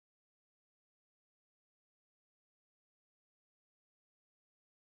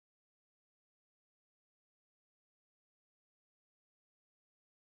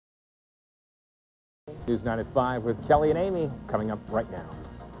News 9 at 5 with Kelly and Amy coming up right now.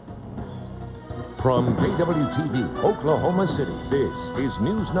 From KWTV, Oklahoma City, this is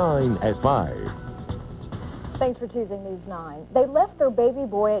News 9 at 5. Thanks for choosing News 9. They left their baby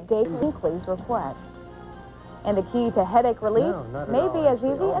boy at Dave Hinckley's request. And the key to headache relief may be as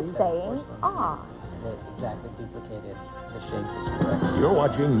easy as saying, ah. That exactly duplicated the shape that's correct. You're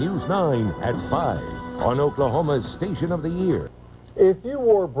watching News 9 at 5 on Oklahoma's Station of the Year. If you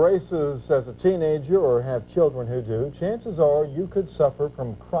wore braces as a teenager or have children who do, chances are you could suffer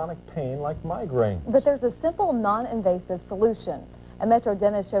from chronic pain like migraines. But there's a simple, non-invasive solution. A Metro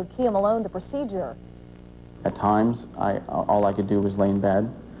dentist showed Kia Malone the procedure. At times, all I could do was lay in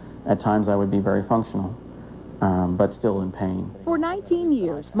bed. At times, I would be very functional, but still in pain. For 19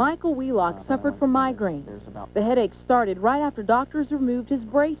 years, Michael Wheelock suffered from migraines. The headache started right after doctors removed his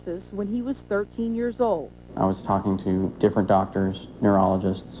braces when he was 13 years old. I was talking to different doctors,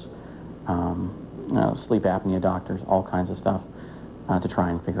 neurologists, sleep apnea doctors, all kinds of stuff, to try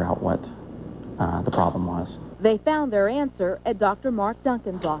and figure out what the problem was. They found their answer at Dr. Mark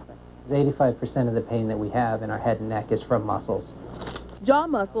Duncan's office. 85% of the pain that we have in our head and neck is from muscles. Jaw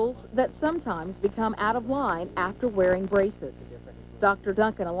muscles that sometimes become out of line after wearing braces. Dr.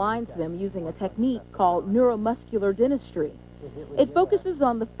 Duncan aligns them using a technique called neuromuscular dentistry. It focuses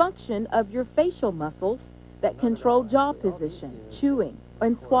on the function of your facial muscles that control jaw position, chewing,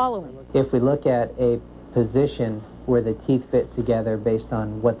 and swallowing. If we look at a position where the teeth fit together based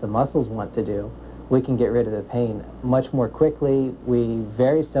on what the muscles want to do, we can get rid of the pain much more quickly. We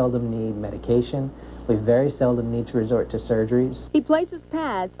very seldom need medication. We very seldom need to resort to surgeries. He places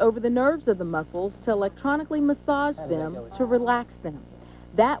pads over the nerves of the muscles to electronically massage them to relax them.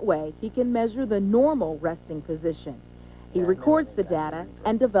 That way, he can measure the normal resting position. He records the data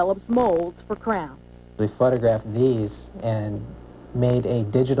and develops molds for crowns. We photographed these and made a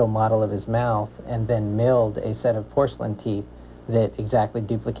digital model of his mouth and then milled a set of porcelain teeth that exactly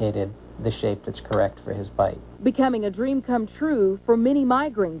duplicated the shape that's correct for his bite. Becoming a dream come true for many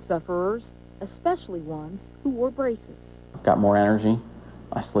migraine sufferers, especially ones who wore braces. I've got more energy.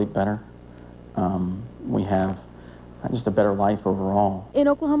 I sleep better. We have just a better life overall. In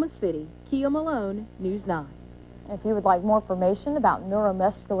Oklahoma City, Kia Malone, News 9. If you would like more information about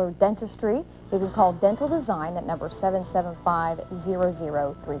neuromuscular dentistry, you can call Dental Design at number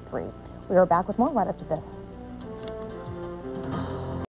 775-0033. We are back with more right after this.